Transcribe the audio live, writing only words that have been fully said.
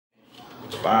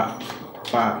Five.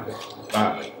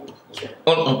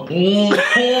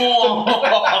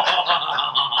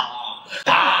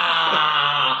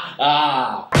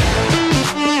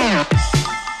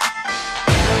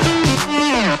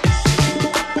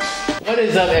 What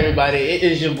is up, everybody? It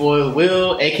is your boy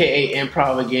Will, aka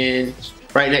Improv again.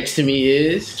 Right next to me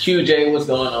is QJ. What's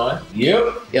going on?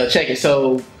 Yep. Yo, check it.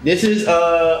 So this is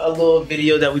a little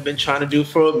video that we've been trying to do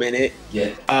for a minute. Yeah.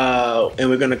 And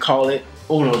we're gonna call it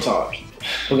Uno Talk.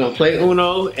 We're gonna play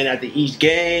Uno, and after each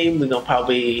game, we're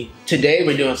gonna today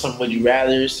we're doing some Would You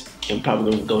Rathers, and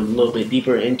probably gonna go a little bit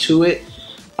deeper into it.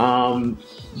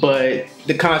 But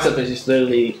the concept is just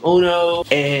literally Uno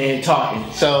and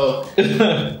talking. So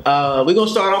we're gonna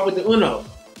start off with the Uno.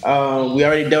 We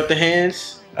already dealt the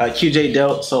hands. QJ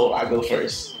dealt, so I go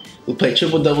first. We play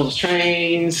triple doubles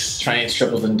trains,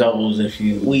 Triples, and doubles if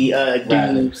you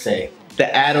do say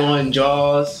the add-on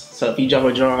draws. So if you drop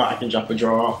a draw, I can drop a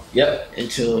draw. Yep.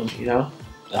 Until, you know.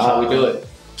 That's how we do it.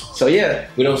 So yeah.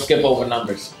 We don't skip over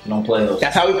numbers. We don't play those.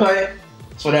 That's how we play it?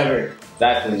 It's whatever.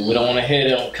 Exactly. We don't want to hit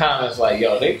it on comments like,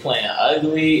 yo, they playing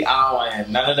ugly. I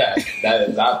don't none of that. That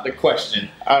is not the question.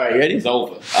 Alright, ready? It's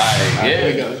over. Alright, yeah. Here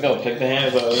we go. Let's go. Pick the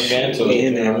hands up. Let's get into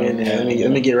it.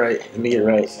 Let me get right. Let me get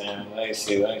right. Let me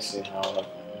see.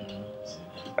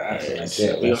 Alright,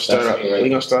 we're gonna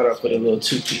start off with a little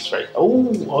two-piece, right?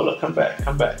 Oh, hold up, come back.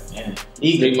 Yeah.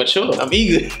 Eager. Mature. I'm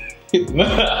eager.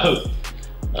 Well,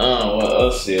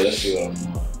 let's see what I'm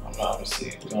gonna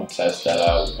see. We're gonna test that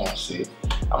out. We're gonna see.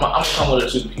 I'm coming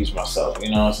with a two-piece myself, you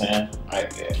know what I'm saying? Right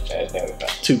there we go.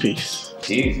 Two-piece.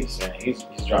 Jesus, man, he's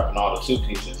dropping all the two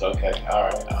pieces. Okay,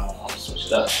 alright, I'm gonna switch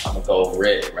it up. I'm gonna go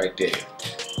red right there.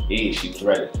 She's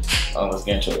ready. Let's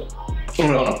get into it.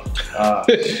 Uno.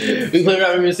 We play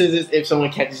rock, paper, scissors. If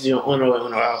someone catches you on Uno and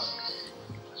Uno out,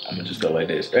 I'm gonna just go like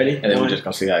this. Ready? And then we're just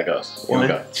gonna see how it goes. Here we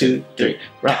go. 2, 3,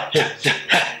 rock.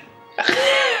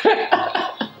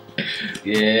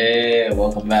 Yeah,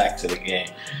 welcome back to the game.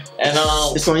 And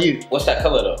it's on you. What's that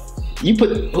color though? I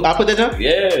put that down?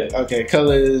 Yeah. Okay,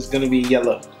 color is gonna be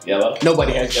yellow. Yellow?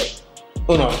 Nobody has yellow.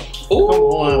 Uno.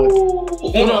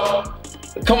 Ooh. Uno.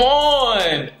 Come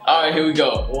on. Alright, here we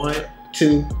go. 1,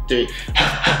 2, 3.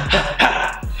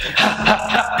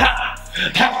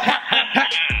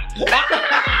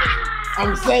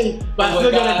 I'm safe, but I'm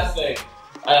still gonna say.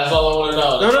 That's all I want to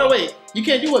know. No, wait. You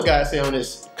can't do what guys say on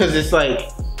this, because it's like,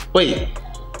 wait.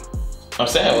 I'm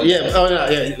saying. Yeah. Oh no.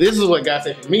 Yeah. This is what guys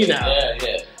say for me now.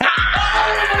 Yeah.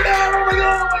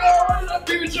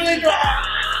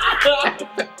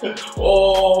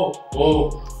 Oh.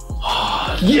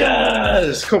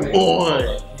 Yes. Come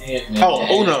on.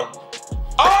 Oh no.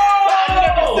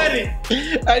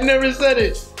 I never said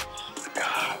it.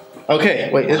 Okay.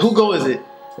 Wait. Who go is it?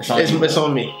 It's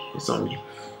on me. It's on me.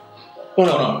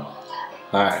 Uno. All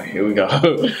right. Here we go.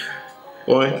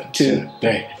 1, 2,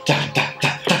 3.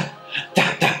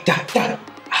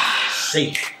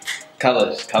 See.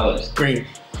 Colors. Green.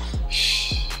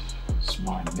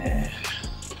 Smart man.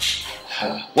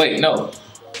 Wait, no.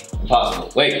 Impossible.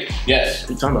 Wait, yes. What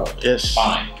are you talking about? Yes.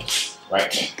 Fine.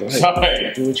 Right. Go ahead.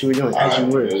 Sorry. Do what you were doing. As you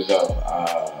were. Here we go.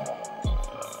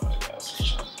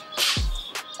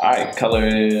 Alright, color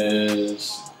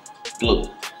is blue.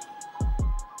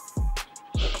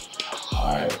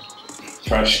 Alright.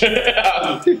 Pressure.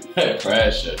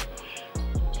 Pressure.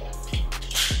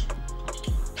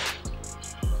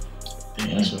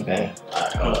 That's okay.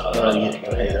 Alright,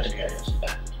 go ahead.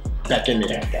 Back in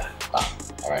there.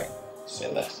 Alright, say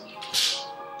less.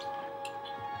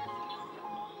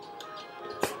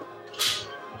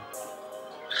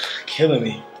 Killing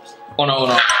me.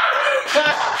 Uno.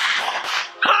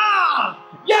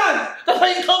 Yes! That's how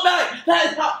you come back!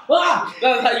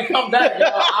 That's how you come back, yo.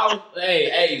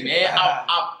 Hey, man. I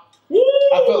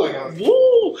felt like I was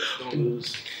gonna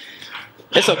lose.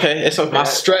 It's okay. My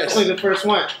stress. It's only the first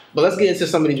one. But let's get into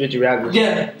some of these Would You Rather.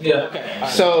 Yeah. Okay.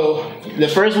 So, the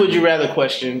first Would You Rather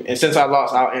question, and since I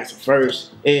lost, I'll answer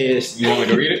first, is... You want me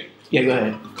to read it? Yeah, go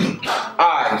ahead.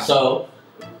 Alright, so,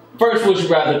 first Would You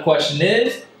Rather question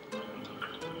is,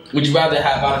 would you rather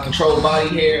have out of control body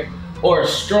hair or a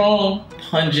strong,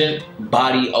 pungent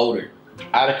body odor?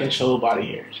 Out of control body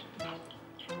hair.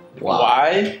 Wow.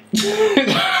 Why?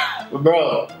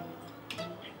 Bro.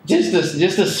 Just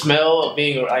the smell of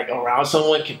being like around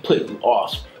someone can put you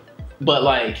off. But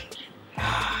like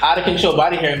out of control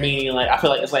body hair meaning like I feel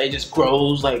like it's like it just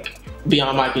grows like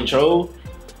beyond my control.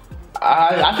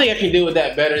 I think I can deal with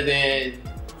that better than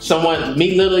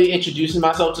me literally introducing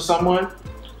myself to someone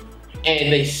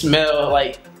and they smell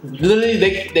like literally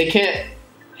they can't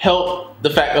help the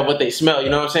fact of what they smell. You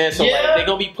know what I'm saying? So like they're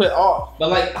gonna be put off. But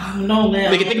like I don't know,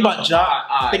 man. They can think about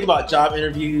job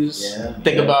interviews. Yeah.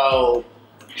 Think about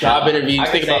job interviews. I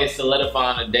Think could say about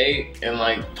solidifying a date and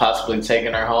like possibly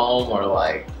taking her home, or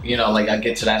like like I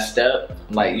get to that step,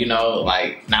 like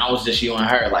like now it's just you and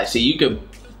her. Like, see, you could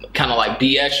kind of like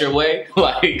BS your way,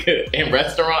 like in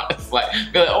restaurants, like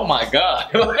be like, oh my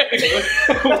god, like,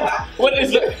 what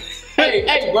is it?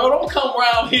 Hey, bro, don't come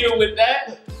around here with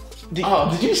that. Did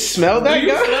you smell that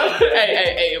guy?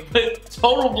 Hey, put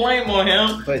total blame on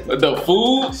him. But the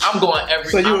food, I'm going every.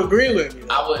 So you agree with me?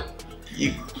 I would.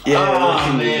 Yeah.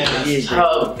 Man, that's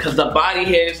tough. Cause the body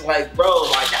here is like, bro,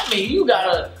 like I mean, you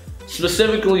gotta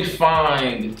specifically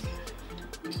find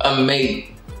a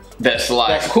mate that's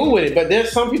cool with it. But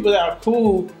there's some people that are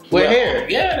cool with hair.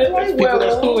 Yeah, they like people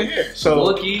that's cool with hair. So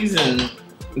bookies and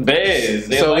bears.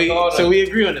 So we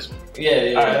agree on this one.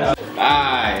 Yeah.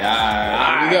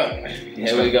 Alright.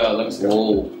 Here we go. Let's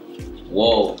go.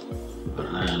 Whoa.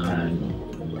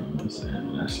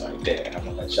 That's right there. I'm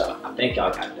gonna let y'all. I think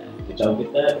y'all got that. Did y'all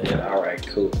get that? Yeah. All right.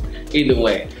 Cool. Either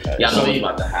way, y'all know what's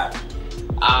about to happen.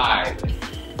 All right.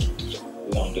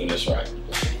 We're gonna do this right.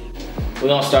 We're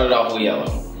gonna start it off with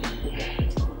yellow.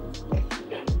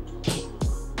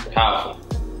 Powerful.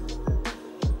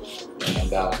 And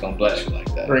God was gonna bless you like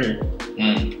that. Bring it.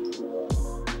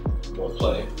 Go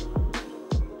play.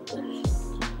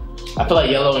 I feel like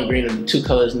yellow and green are the two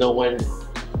colors no one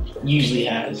usually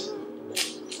has.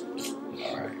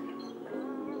 Alright.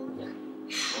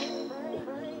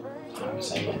 I'm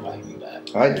saying nobody do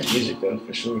that. I like the music though,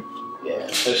 for sure. Yeah,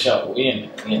 for sure. We in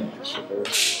there.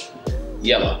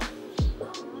 Yellow.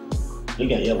 You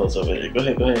got yellows over there. Go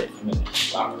ahead.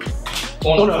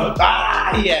 Oh no.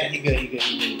 Yeah, you good.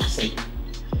 Sleep.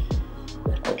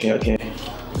 Okay.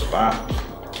 Five.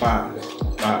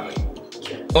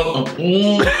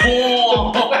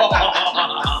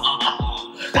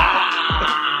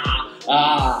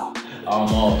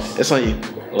 Almost. It's on you.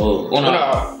 Oh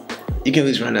no. You can at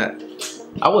least run that.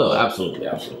 I will, absolutely.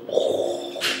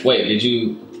 Wait, did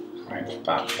you? Alright,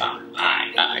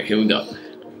 here we go.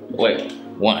 Wait,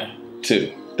 1,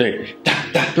 2, 3.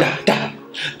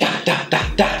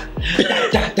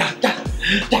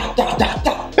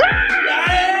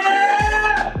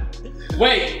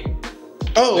 Wait.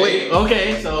 Oh wait.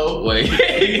 Okay, so wait.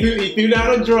 You threw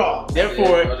down a draw.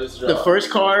 Therefore, the first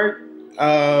card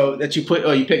that you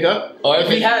pick up. Or if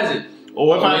he has it.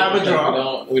 Or if I have a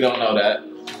draw. We don't know that.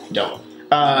 Don't.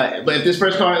 But if this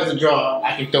first card is a draw,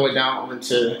 I can throw it down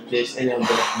onto this and then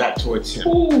go back towards him.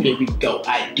 Ooh. Here we go.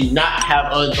 I do not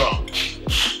have a draw.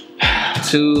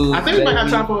 I think we might have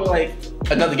time for like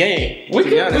another game. We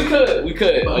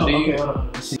could. But do you?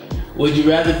 Okay, would you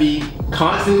rather be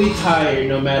constantly tired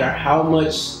no matter how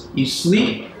much you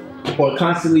sleep, or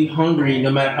constantly hungry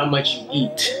no matter how much you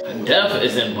eat? Death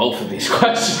is in both of these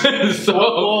questions. So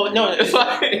well, no, it's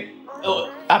like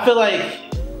I feel like.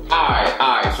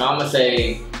 Alright, so I'm gonna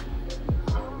say,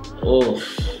 oof.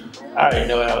 I already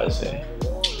know what I would say.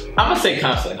 I'm gonna say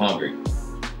constantly hungry.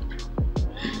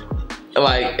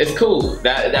 Like, it's cool.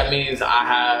 That means I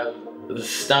have the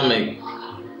stomach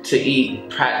to eat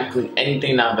practically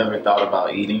anything I've ever thought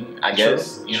about eating, I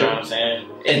guess. True. You know what I'm saying?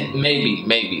 And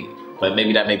maybe. But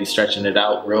maybe that may be stretching it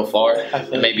out real far.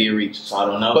 And maybe it reaches, so I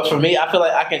don't know. But for me, I feel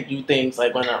like I can do things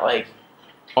like when I like,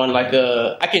 on like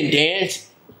I can dance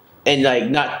and like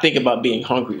not think about being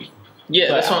hungry. Yeah,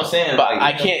 that's what I'm saying. But like,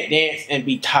 I can't dance and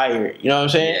be tired. You know what I'm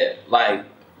saying? Yeah, like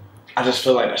I just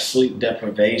feel like the sleep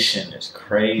deprivation is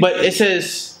crazy. But it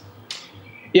says,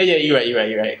 yeah, you're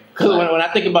right. Because when I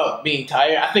think about being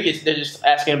tired, I think they're just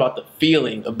asking about the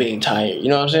feeling of being tired. You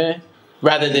know what I'm saying?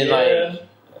 Rather than like.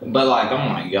 But like, I'm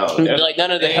like, yo, like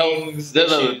none of the things,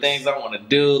 there's other things I want to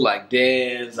do, like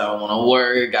dance. I want to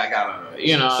work. I gotta,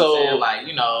 you know, what I'm saying? Like,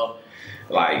 you know,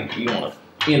 like you want to.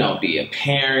 You know, be a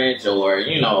parent, or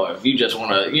you know, if you just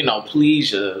want to, you know,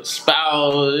 please your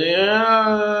spouse. You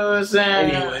know what I'm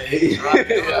saying? Anyway, you know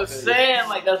what I'm saying?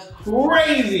 Like, that's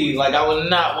crazy. Like, I would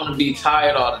not want to be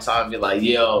tired all the time. Be like,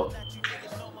 yo,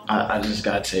 I just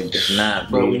gotta take this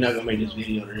nap, bro. We're not gonna make this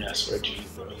video today. I swear to you,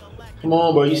 bro. Come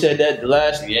on, bro. You said that the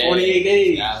last 28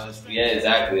 days. Yeah,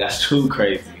 exactly. That's too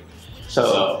crazy.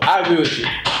 So I agree with you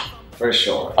for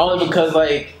sure. Only because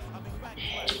like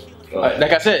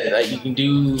I said, like you can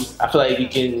do. I feel like you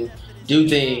can do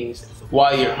things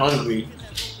while you're hungry,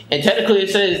 and technically it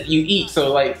says you eat,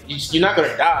 so like you're not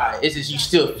gonna die. It's just you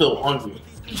still feel hungry.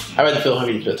 I'd rather feel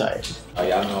hungry than feel tired. Oh,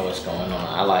 y'all know what's going on.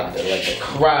 I like to let the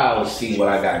crowd see what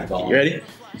I got going. You ready?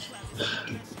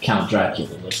 Count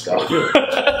Dracula. Let's go. Go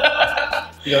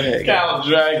ahead. Count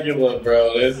Dracula,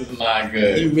 bro. This is not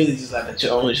good. You really just like a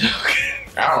your own joke.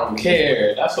 I don't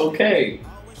care. That's okay.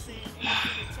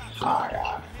 Alright.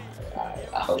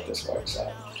 I hope this works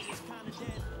out.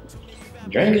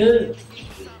 Drink good.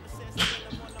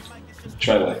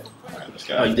 Try it. Alright, let's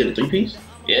go. Oh, you did a 3-piece?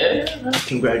 Yeah.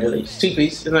 Congratulations.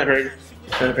 2-piece. It's not crazy.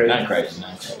 Not crazy.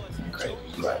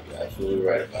 You're right. You're absolutely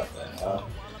right about that.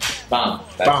 Bomb.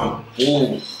 Bomb.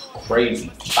 Ooh,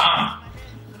 crazy. Bomb.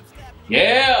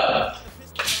 Yeah.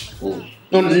 Ooh.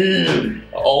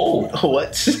 Oh.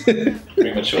 What?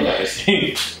 Premature, I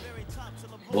see.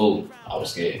 Ooh, I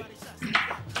was scared.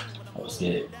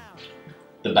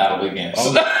 The battle begins.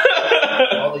 All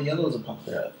the yellows are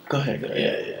popping up. Go ahead.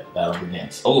 Yeah. Battle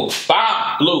begins. Oh,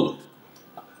 bomb. Blue.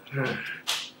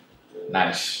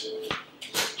 Nice.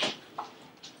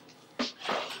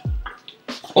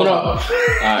 Hold on. All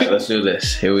right, let's do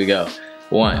this. Here we go.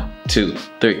 1, 2,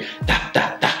 3. Da,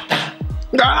 da, da, da.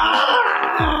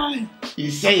 Ah! You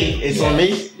say it's on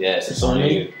me? Yes, it's on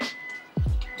you.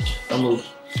 Don't move.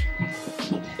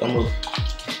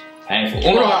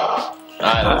 Painful. All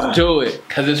right, let's do it.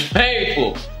 Cause it's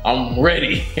painful. I'm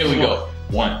ready. Here we go.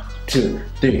 1, 2,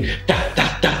 3. Da,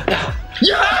 da, da, da.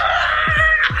 Yeah!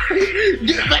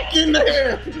 Get back in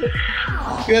there.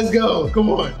 Let's go. Come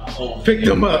on. Pick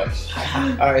them up.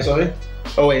 All right, so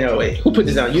oh wait, no wait. Who put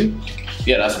this down? You?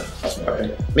 Yeah, that's me.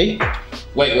 Okay. Me?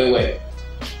 Wait.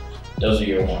 Those are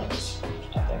your ones.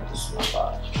 I think this is my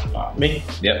 5. Me?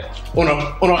 Yep. Uno.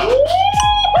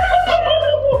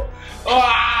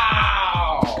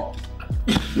 Wow!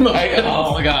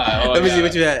 Oh my god. Let me see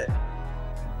what you had.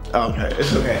 Oh, okay,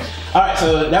 it's okay. All right,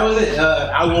 so that was it.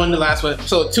 I won the last one.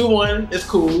 So 2-1 is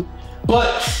cool,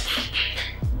 but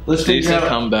let's figure out.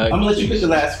 Comeback. I'm gonna let you pick the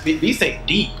last. These say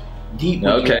deep.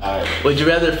 Okay. All right. Would you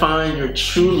rather find your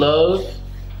true love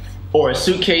or a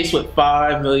suitcase with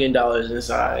 $5 million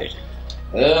inside?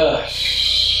 Ugh.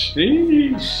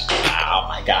 Sheesh. Oh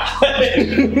my god. All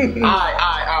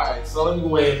right. So let me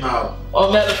weigh him out.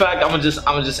 Oh, matter of fact, I'm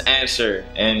gonna just answer,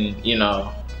 and you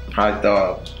know, probably throw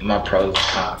out my pros and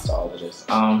cons to all of this.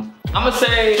 I'm gonna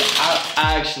say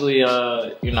I actually,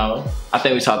 you know, I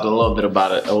think we talked a little bit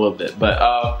about it but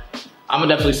I'm gonna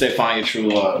definitely say find your true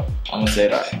love. I'm gonna say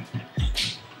that.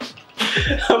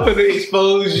 I'm gonna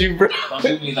expose you, bro. Don't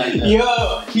do me like that.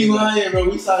 Yo, he lying, bro.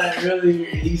 We saw that earlier.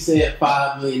 He said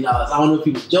 $5 million. I don't know if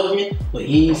he was joking, but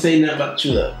he ain't saying nothing about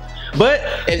true love. But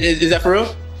is that for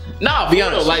real? Nah, be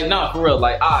honest. For real.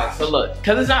 Like, alright, so look,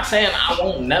 cause it's not saying I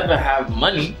won't never have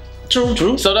money.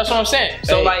 True. So that's what I'm saying.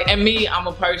 So hey. Like, and me, I'm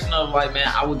a person of like, man,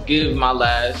 I would give my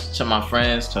last to my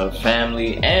friends, to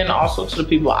family, and also to the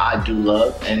people I do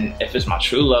love. And if it's my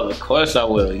true love, of course I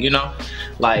will, you know?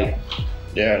 Like,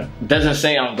 yeah, doesn't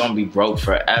say I'm gonna be broke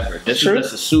forever. This is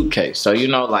just a suitcase. So, you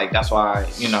know, like, that's why,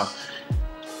 you know,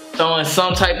 throwing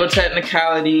some type of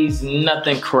technicalities,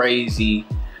 nothing crazy.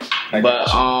 But,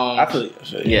 I feel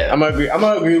yeah, I'm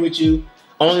gonna agree with you.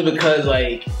 Only because,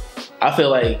 like, I feel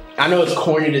like, I know it's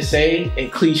corny to say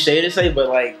and cliche to say, but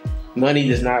like, money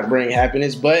does not bring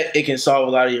happiness, but it can solve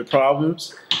a lot of your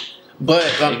problems. But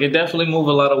it can definitely move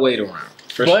a lot of weight around.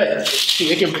 But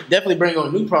it can definitely bring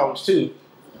on new problems too.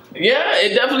 Yeah,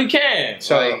 it definitely can.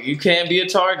 So like, you can be a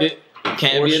target. You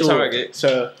can be a target.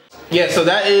 So yeah, so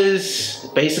that is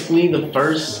basically the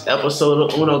first episode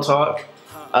of Uno Talk.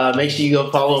 Make sure you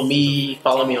go follow me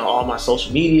on all my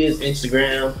social medias,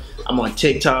 Instagram. I'm on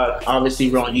TikTok.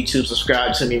 Obviously, we're on YouTube.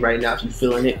 Subscribe to me right now if you're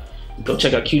feeling it. Go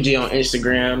check out QJ on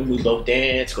Instagram. We both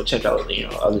dance. Go check out, you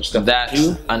know, other stuff. That's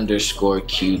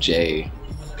 _QJ.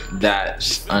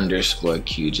 That's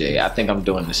 _QJ. I think I'm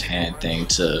doing this hand thing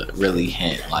to really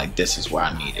hint like this is where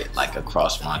I need it, like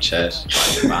across my chest,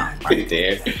 like right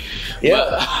there.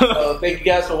 Yeah. Thank you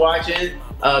guys for watching.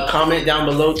 Comment down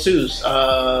below too.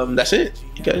 That's it.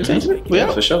 You got anything?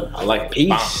 Yeah, for sure. I like it.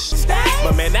 Peace.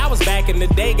 But man, that was back in the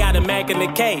day, got a Mac and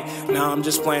a K. Nah, I'm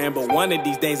just playing, but one of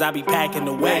these days I'll be packing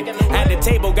away. At the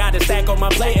table, got a stack on my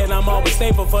plate, and I'm always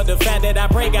thankful for the fact that I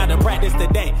pray, gotta practice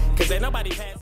today. Cause ain't nobody passed.